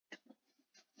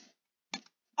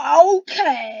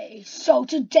Okay, so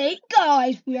today,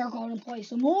 guys, we are going to play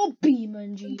some more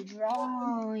BeamNG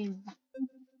Drive.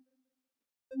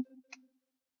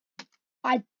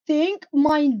 I think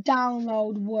my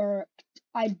download worked.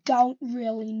 I don't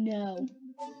really know.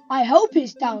 I hope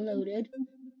it's downloaded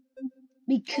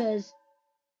because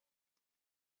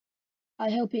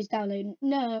I hope it's downloaded.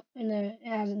 No, it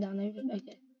hasn't downloaded.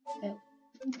 Okay,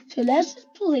 so let's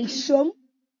just play some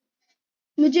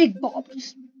Magic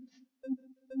Bobs.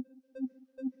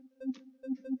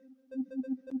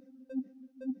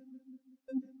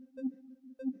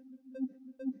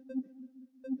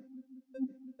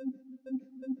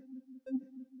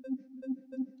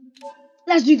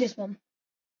 Let's do this one.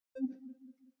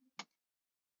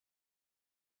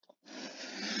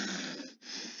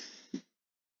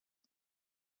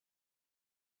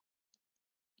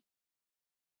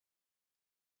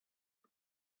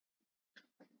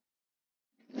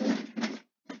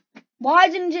 Why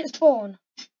didn't it spawn?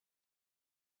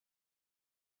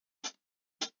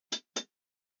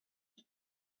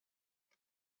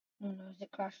 Oh no, has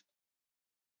it crashed?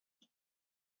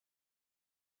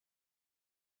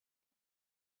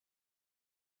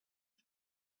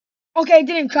 Okay, it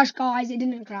didn't crash, guys. It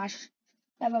didn't crash.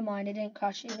 Never mind, it didn't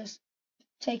crash. It was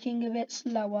taking a bit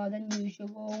slower than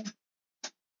usual.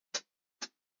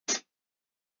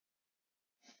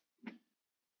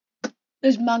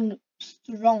 This man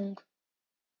strong.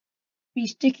 Be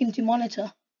sticking to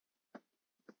monitor.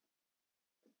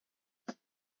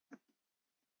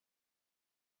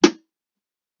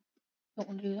 Don't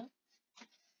want to do that.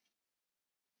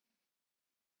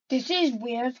 This is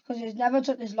weird because it's never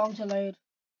took this long to load.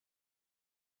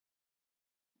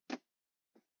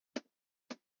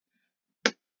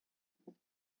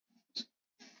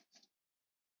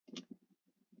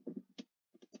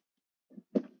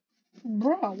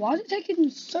 Bruh, why is it taking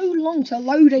so long to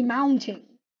load a mountain?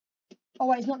 Oh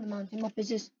wait, it's not the mountain map, it's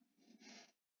this.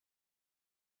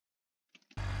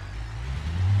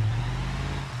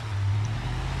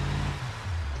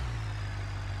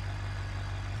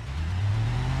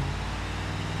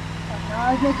 Now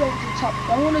I make it up to the top.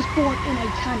 I want to spawn in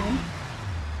a cannon.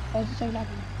 Why is it so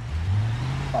laggy?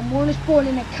 I want to spawn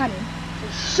in a cannon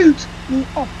to shoot me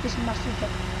off this massive hill.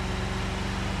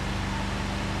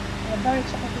 At the very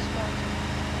top of this mountain.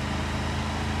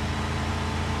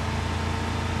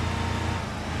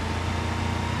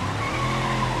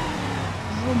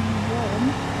 Vroom vroom.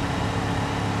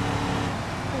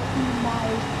 40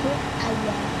 miles per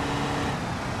hour.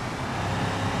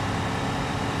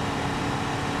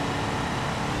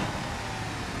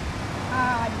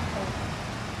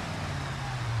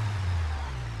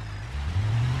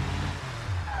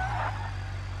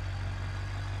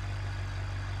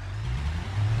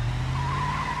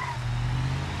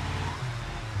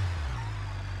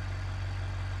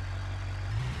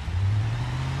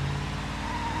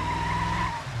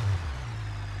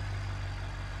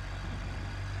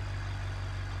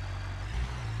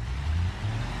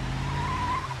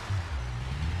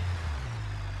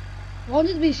 I want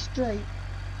it to be straight,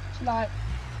 so like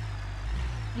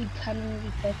you can be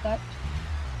perfect.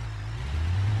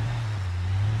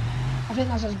 I think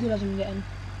that's as good as I'm getting.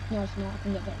 No, it's not. I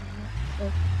can get better than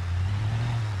that. So.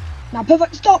 Now,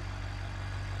 perfect. Stop.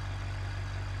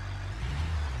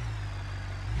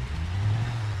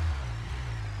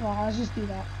 Right, let's just do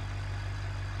that.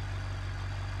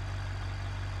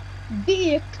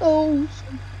 Vehicles.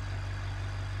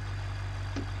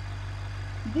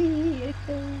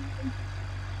 Vehicles.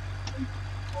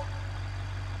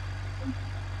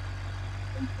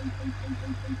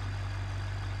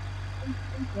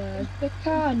 Where's the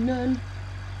cannon?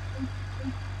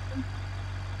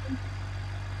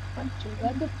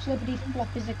 Where the flippity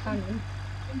flop is the cannon?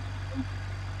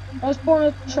 I was born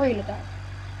a trailer down.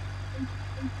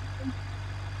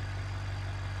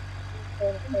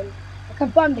 I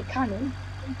can find the cannon.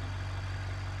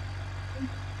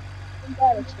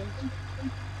 There it is.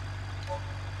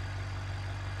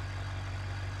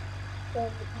 Go in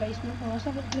the basement. Oh, let's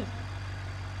have a look.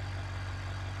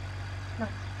 Nice.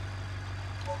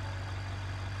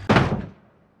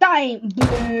 That ain't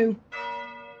blue.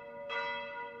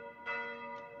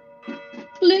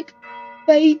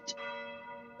 Clickbait.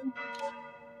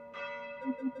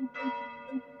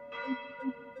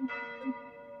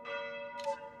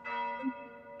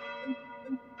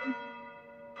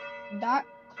 That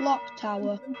clock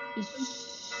tower is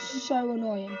so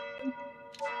annoying.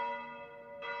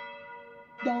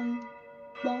 Dong,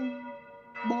 bong,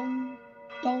 bong,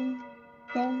 dong,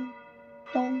 dong,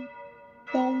 dong,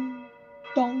 dong,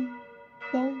 dong,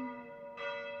 dong.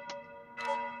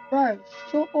 Bro,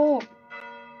 shut up.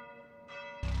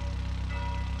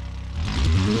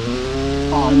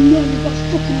 got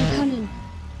stuck in the cannon.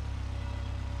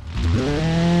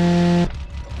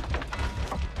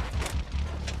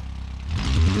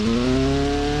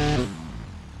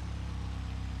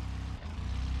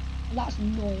 That's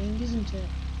annoying, isn't it?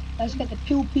 Let's get the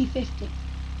Peel P50.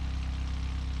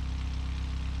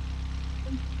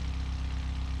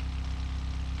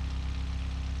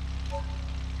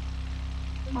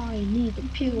 I need the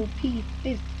Peel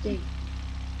P50.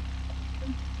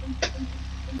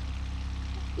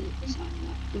 It's not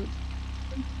that good.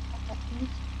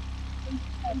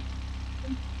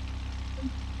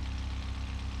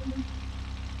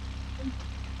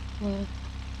 Well,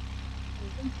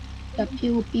 the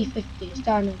Peel P50 is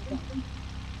down at the bottom.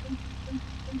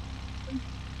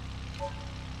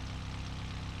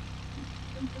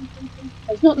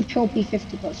 It's not the Peel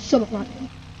P50, but something like that.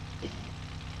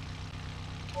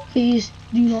 Please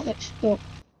do not get stuck.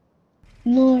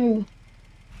 No.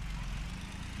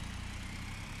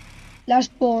 Let's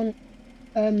spawn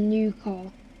new car.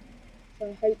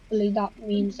 So hopefully that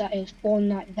means that it's spawned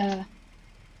like there.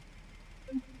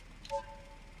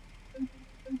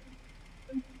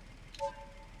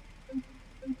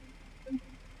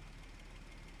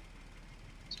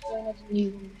 Spawn as a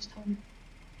new one this time.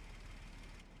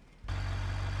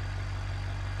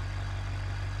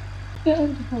 Get on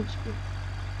the whole screen.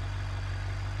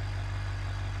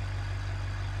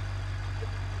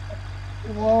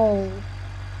 Whoa.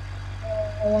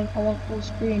 I want full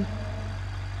screen.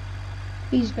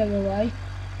 Please go away.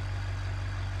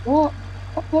 What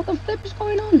the flip is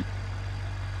going on?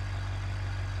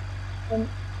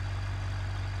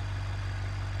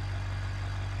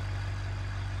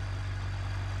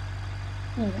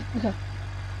 Okay.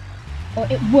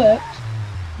 Well, it worked.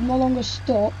 I'm no longer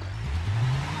stuck.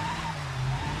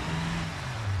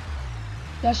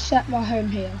 Let's set my home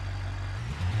here.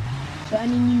 So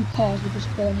any new cars will just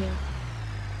spawn here.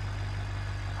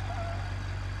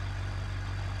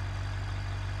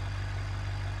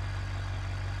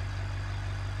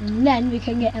 And then we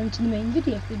can get into the main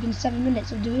video. It's been 7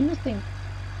 minutes of doing nothing.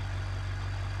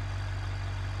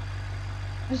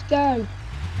 Let's go.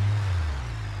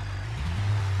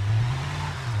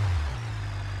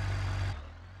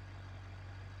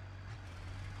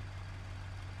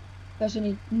 First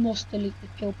we must delete the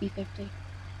Peel P50.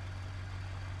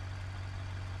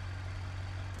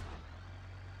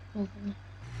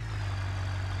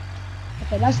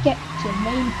 Okay, let's get to the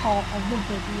main part of the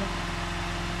video.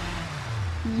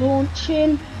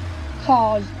 Launching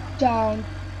cars down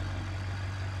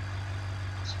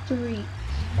streets.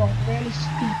 Well, really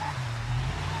steep.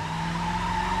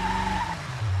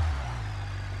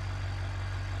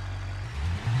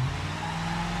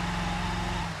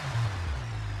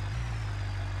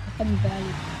 I can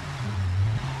barely.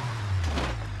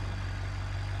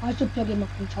 I should plug in my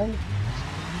controller.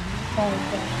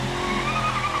 Controller.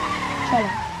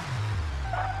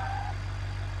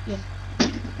 Yeah.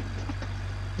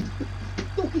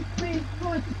 Look, it's big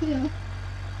right here.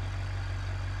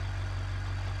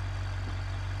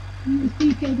 USB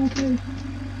cable through.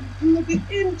 Plug it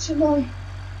into my.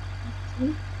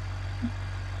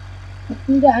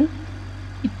 And then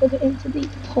you plug it into the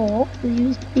port, the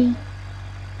USB.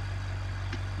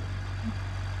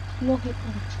 Plug it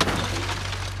into the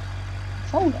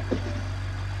controller.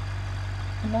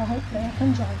 And now hopefully I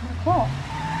can drive my car.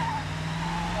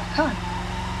 I can.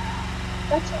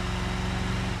 That's it.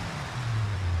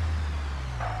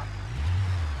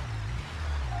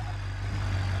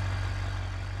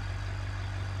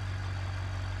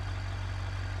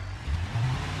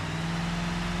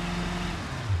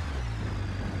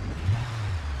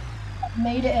 I've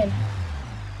made it in.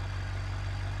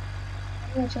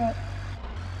 I'm gonna try.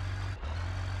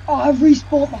 Oh, I've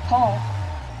respawned my car.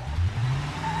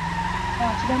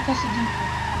 Right, so don't press the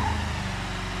default.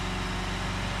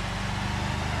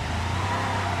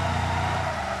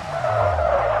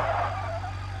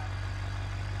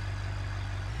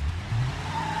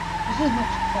 This is not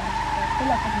too fast. I feel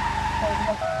like I'm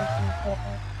not pushing the port.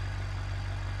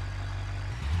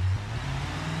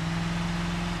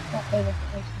 Not over for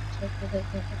racing, so with it,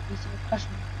 the PC will crash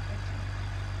me.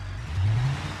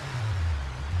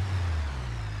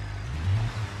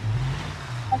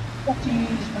 I have to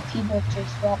use my keyboard to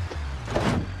swap.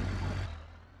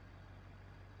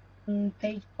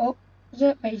 Page up, is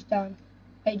it? Page down.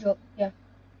 Page up, yeah.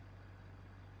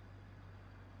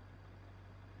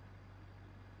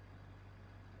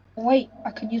 Wait,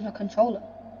 I can use my controller.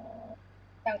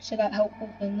 Thanks to that helpful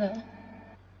thing there.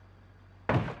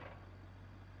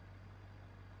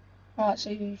 Alright,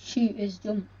 so shoot is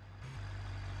done.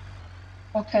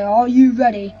 Okay, are you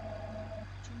ready?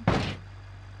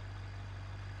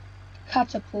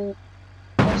 Catapult.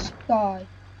 guy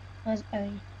has a...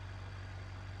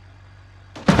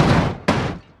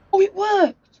 Oh, it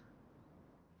worked!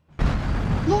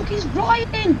 Look, he's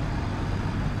flying!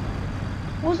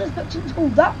 Wasn't expecting to go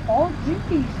that far,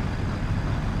 jeez.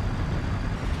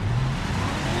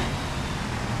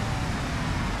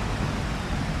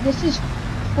 This is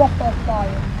proper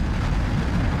fire.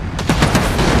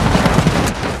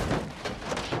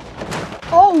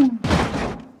 Oh!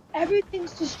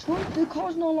 Everything's destroyed. The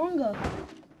car's no longer.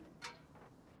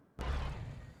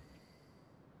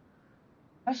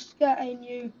 Let's get a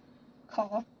new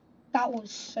car. That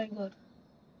was so good.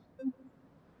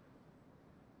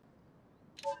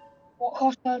 What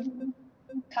cost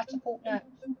catapult next?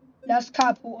 Let's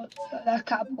catapult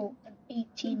an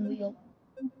 18 wheel.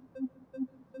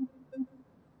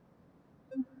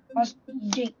 Let's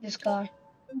yeet this guy.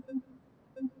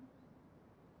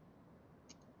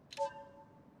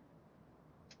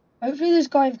 Hopefully this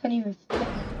guy can even fit.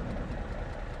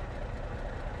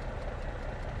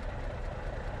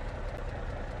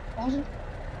 Wasn't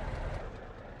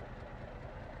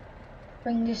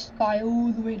bring this guy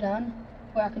all the way down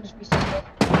where I can just reset it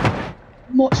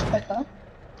much quicker.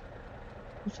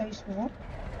 I'm so smart.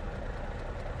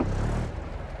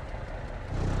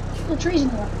 The trees in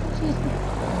the way.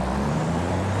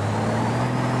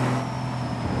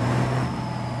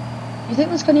 You think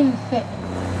this can even fit?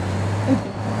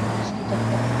 Hopefully.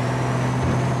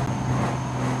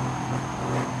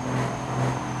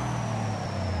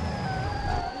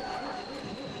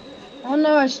 Oh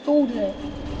no, I stalled it.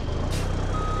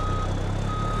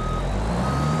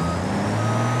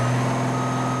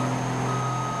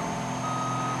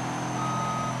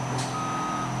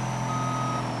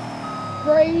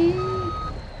 Great.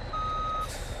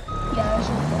 Yeah, this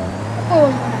is good. I thought I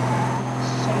was gonna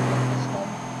save it this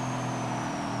time.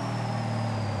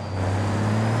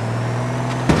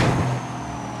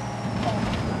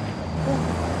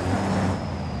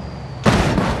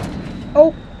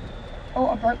 Oh! Oh,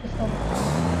 I broke the film.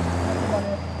 Got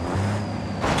it.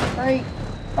 Great.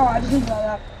 Oh, I just need to like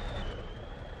that.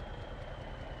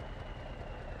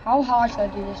 How hard should I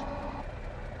do this?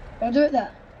 Should I do it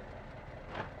there?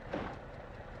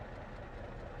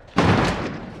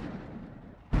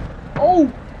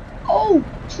 Oh! Oh!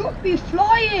 Truck be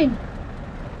flying!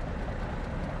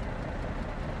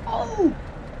 Oh!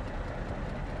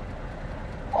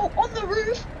 Oh, on the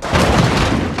roof!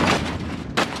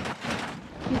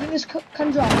 Do you think this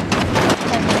can drive?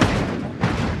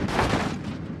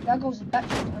 There goes the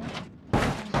battery.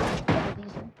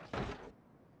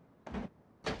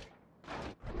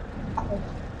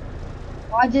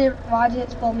 Why did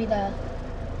it spawn me there?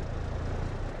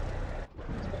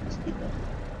 It's stupid.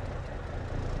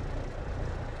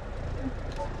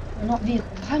 I'm not vehicle.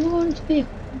 Why am I going to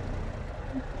vehicle?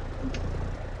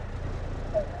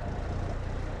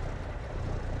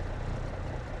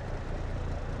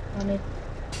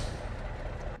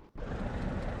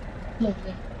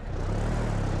 Lovely.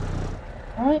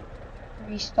 Alright,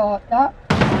 restart that.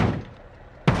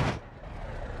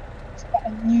 Let's get a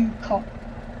new car.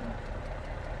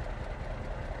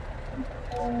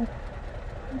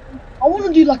 I want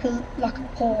to do like a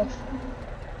Porsche.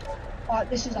 Like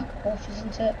this is like a Porsche,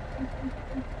 isn't it?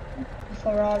 A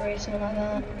Ferrari or something like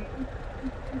that.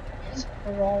 It's a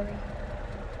Ferrari.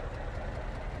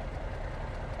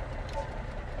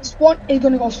 This one is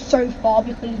going to go so far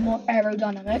because it's more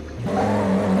aerodynamic.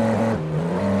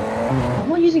 I'm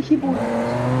not using keyboard.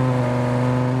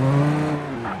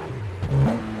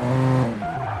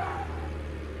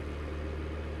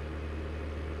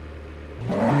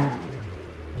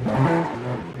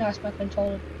 That's my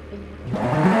controller.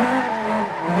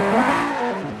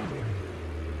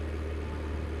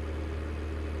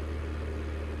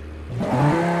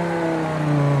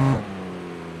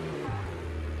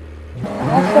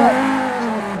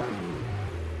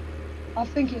 I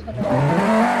think it's gonna go.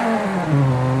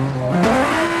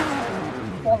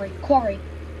 Quarry.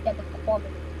 Yeah, the quarry.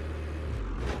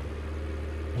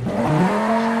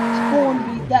 Spawn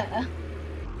be there.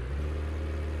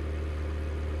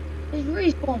 It's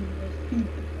respawn.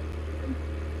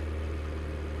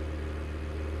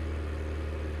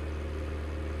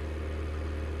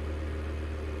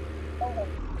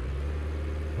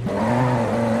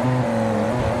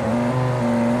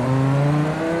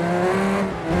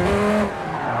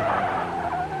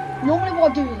 Normally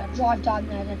what I do is I drive down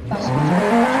there and then fast forward.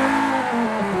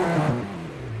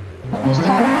 This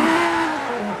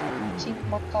time, see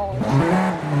my cars.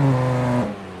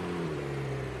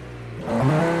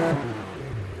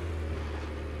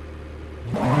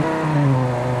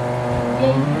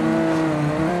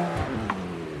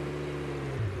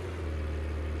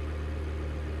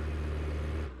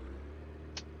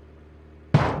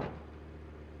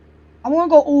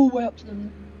 go all the way up to the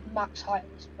max height of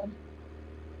this one.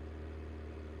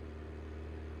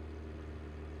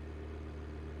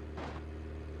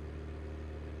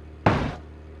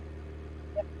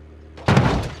 Yep.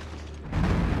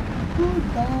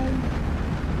 Goodbye.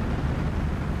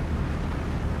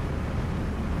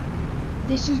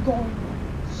 This is going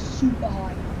super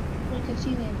high. You can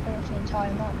see the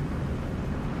entire map.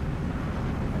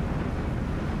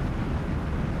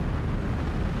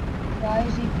 Why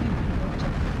is he creeping?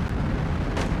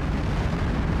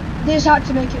 This had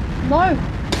to make it. No!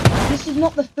 This is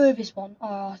not the furthest one.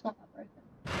 Oh, it's not that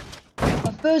broken.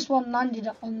 The first one landed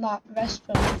on that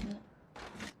restaurant, isn't it?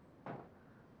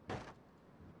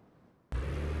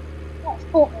 That's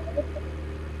four.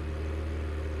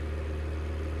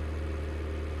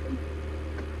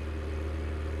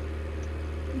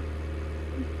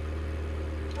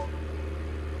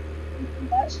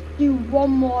 Let's do one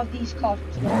more of these cards,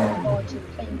 which we're going to go to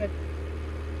playing good.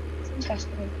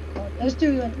 Testament card. Let's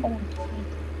do an old one.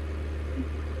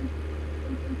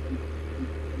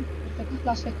 The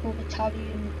classical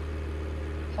Italian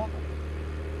card.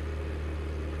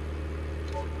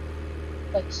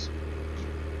 Place.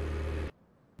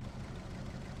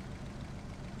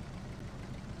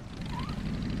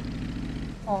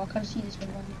 Oh, I can't see this one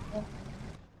running before.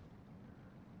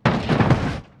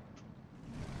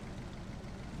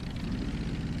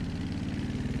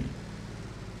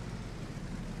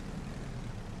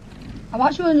 I'm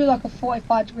actually going to do like a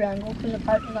 45-degree angle because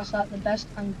apparently that's like the best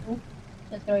angle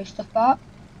to throw stuff at.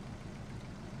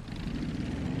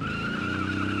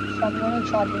 So I'm going to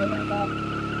try doing it like that.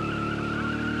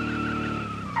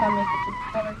 Try and make it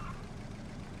better.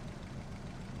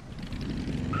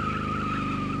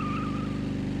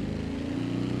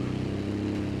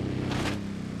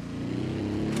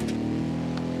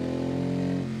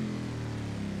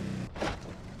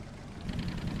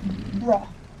 Bruh.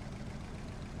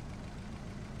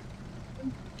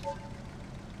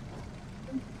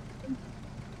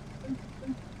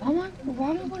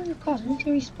 Why am I going in the cars? I need to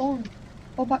respawn.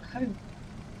 Go back home.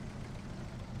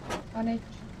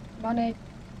 Manage.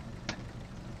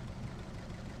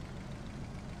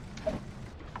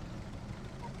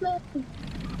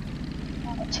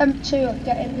 Attempt to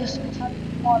getting this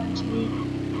Italian car into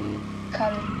the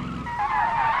canon.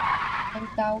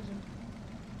 10,000.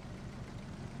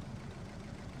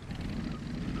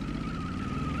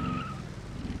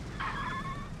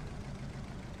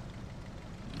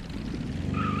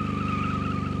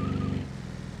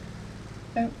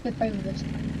 Don't flip over this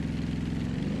time.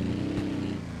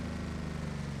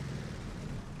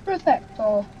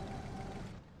 Perfecto.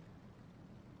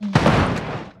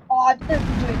 Oh, I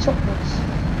didn't do it upwards.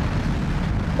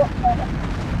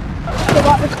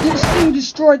 It still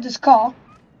destroyed this car.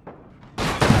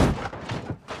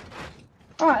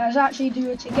 Alright, let's actually do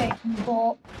it again.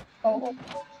 But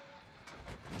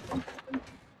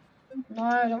no,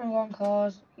 I don't want to go on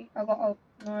cars. I got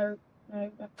no,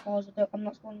 not cars. I'm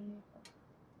not spawning new cars.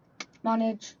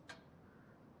 Manage.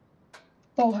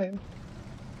 Go home.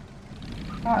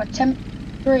 Alright, attempt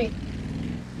 3.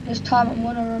 This time I'm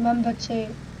going to remember to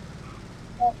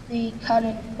put the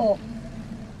cannon up.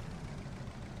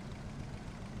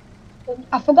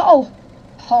 I forgot how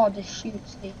hard this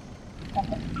shoots the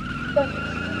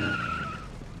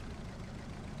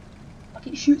like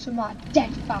it shoots them like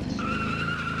dead fast.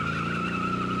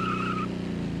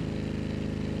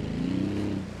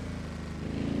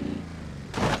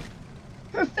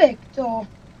 Perfecto.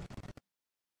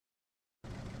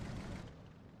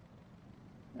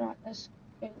 Right, let's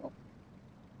go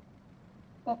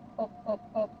up.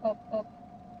 Up.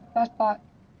 That's about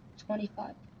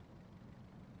 25.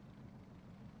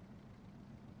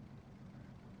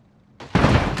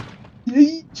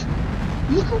 Yeet.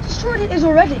 Look how destroyed it is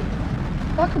already.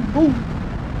 Like a boom.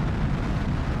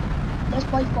 This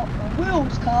place got the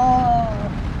wheels car.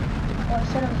 Or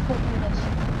instead of a foot this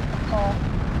car.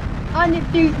 And it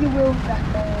beat the world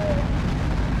record.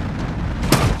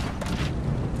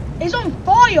 It's on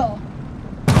fire!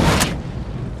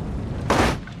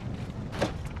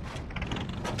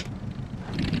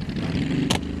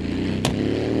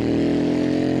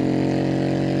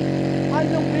 And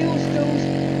the wheel still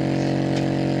spins.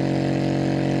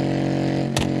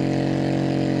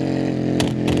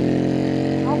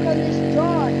 How can this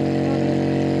drive?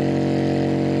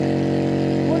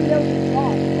 One else to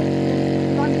drive.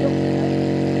 Look,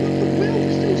 the wheel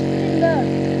is still spinning there.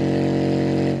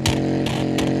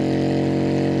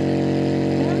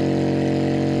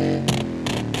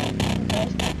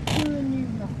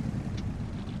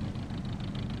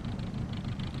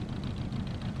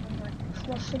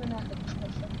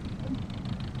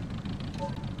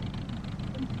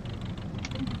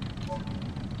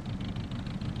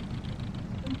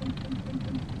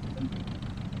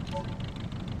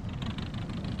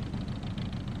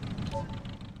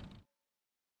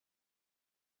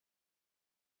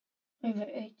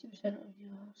 50% of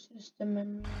your system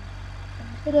memory.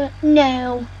 Consider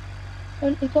no.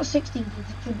 It's got 16 gigs. It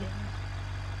should be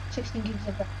enough. 16 gigs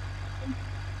of RAM.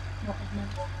 Not as many.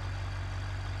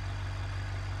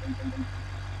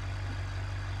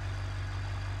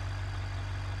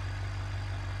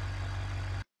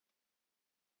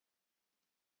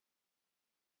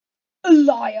 A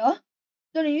liar.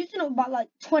 They're using up about like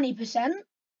 20%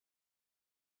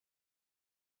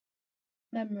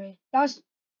 memory. That's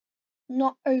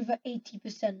not over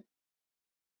 80%.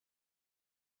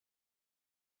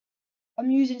 I'm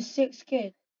using 6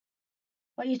 gig.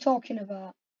 What are you talking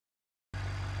about?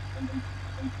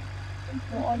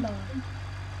 What a lie.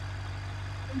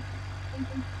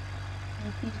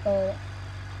 Please go.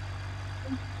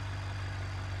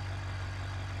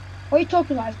 What are you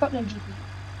talking about? I've got no GPU.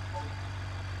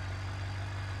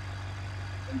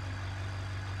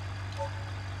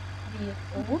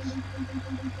 Vehicles.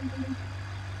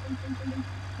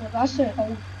 No, that's an old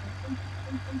one.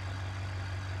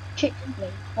 Kick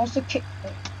blade. What's a kick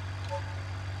blade?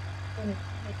 Oh,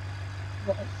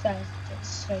 what it says it is.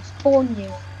 So it's 4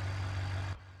 new.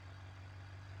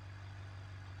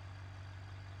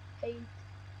 Paint.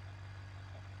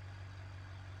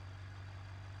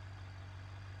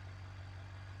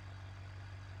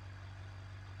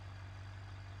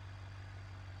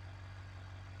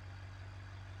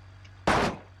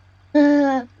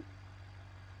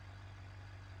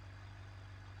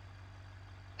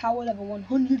 Power level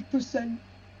 100%.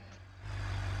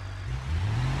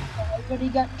 Everybody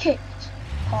got kicked.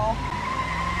 Car.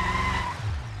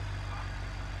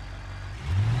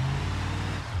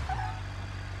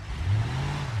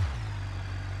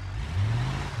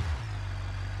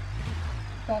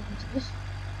 Got into this.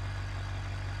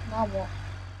 Now what?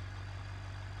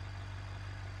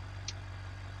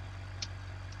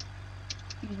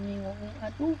 Excuse me, I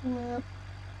don't know.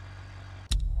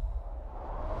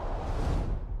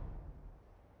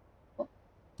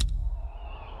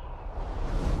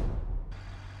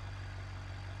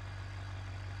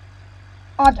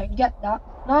 I don't get that.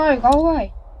 No, go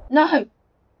away. No.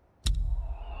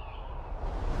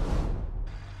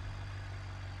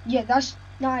 Yeah, that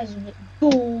is a bit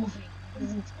boring,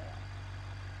 isn't it?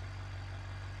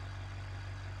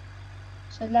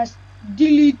 So let's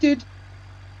delete it.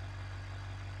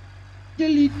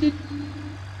 Delete it.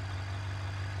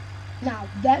 Now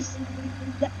let's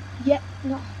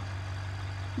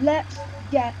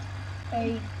get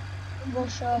a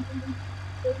Russia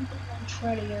 1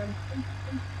 trillion.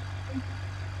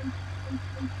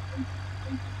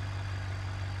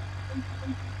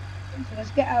 So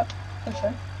let's get out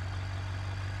Russia.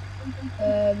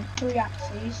 3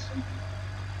 axes.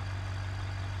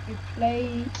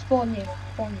 Replay spawn new.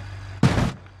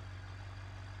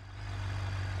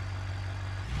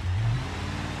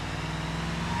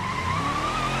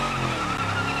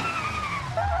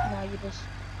 Now you just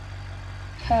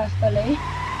carefully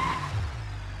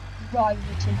drive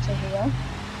it into here.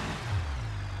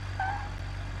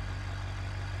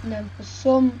 And then for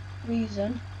some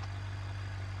reason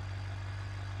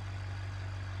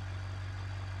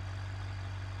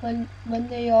when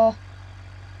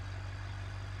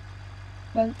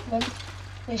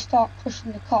they start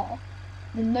pushing the car,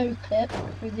 the no clip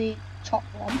through the top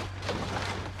one.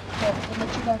 Look, we're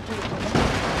literally going through each other.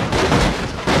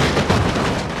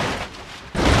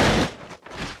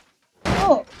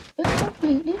 Oh, it's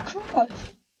completely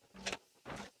crushed.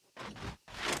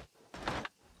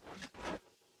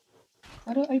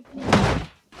 I don't open it.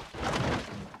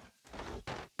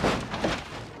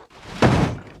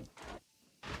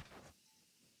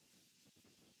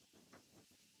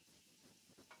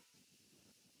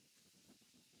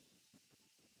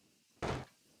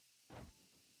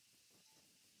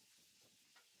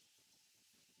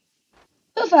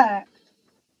 Perfect.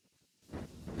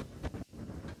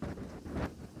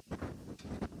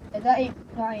 Yeah, that ain't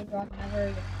right now. There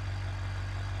we go.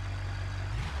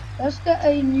 Let's get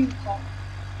a new car.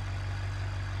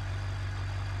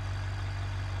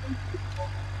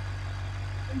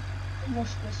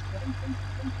 Rush this one.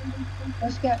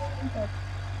 Let's get.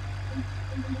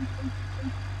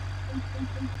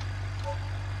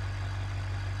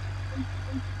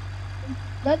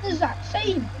 That's the exact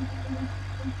same.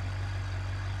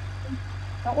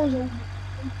 That one's over.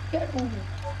 Get over.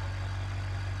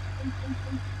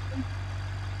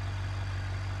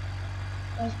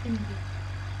 That's Indy.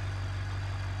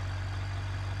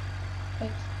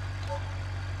 Thanks.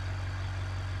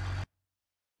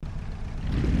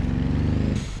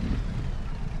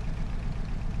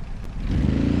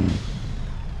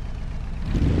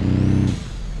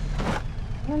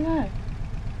 I don't know.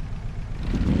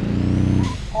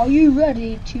 Are you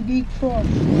ready to be crushed?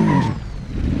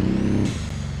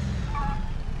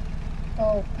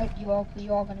 Oh, I hope you are, because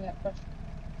you are going to get crushed.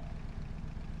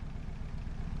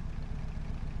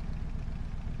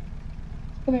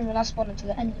 It's probably my last one until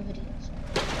the end of the video. So.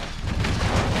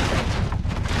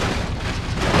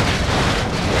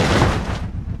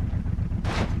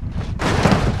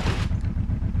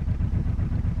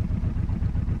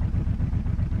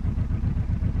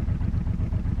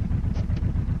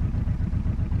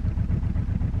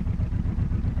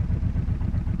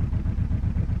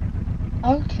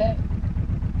 Okay.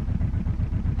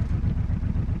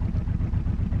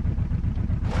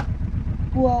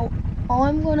 Well,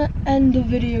 I'm gonna end the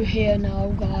video here now,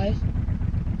 guys.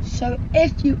 So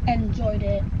if you enjoyed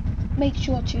it, make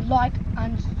sure to like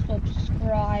and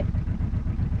subscribe.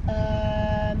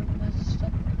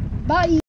 Bye.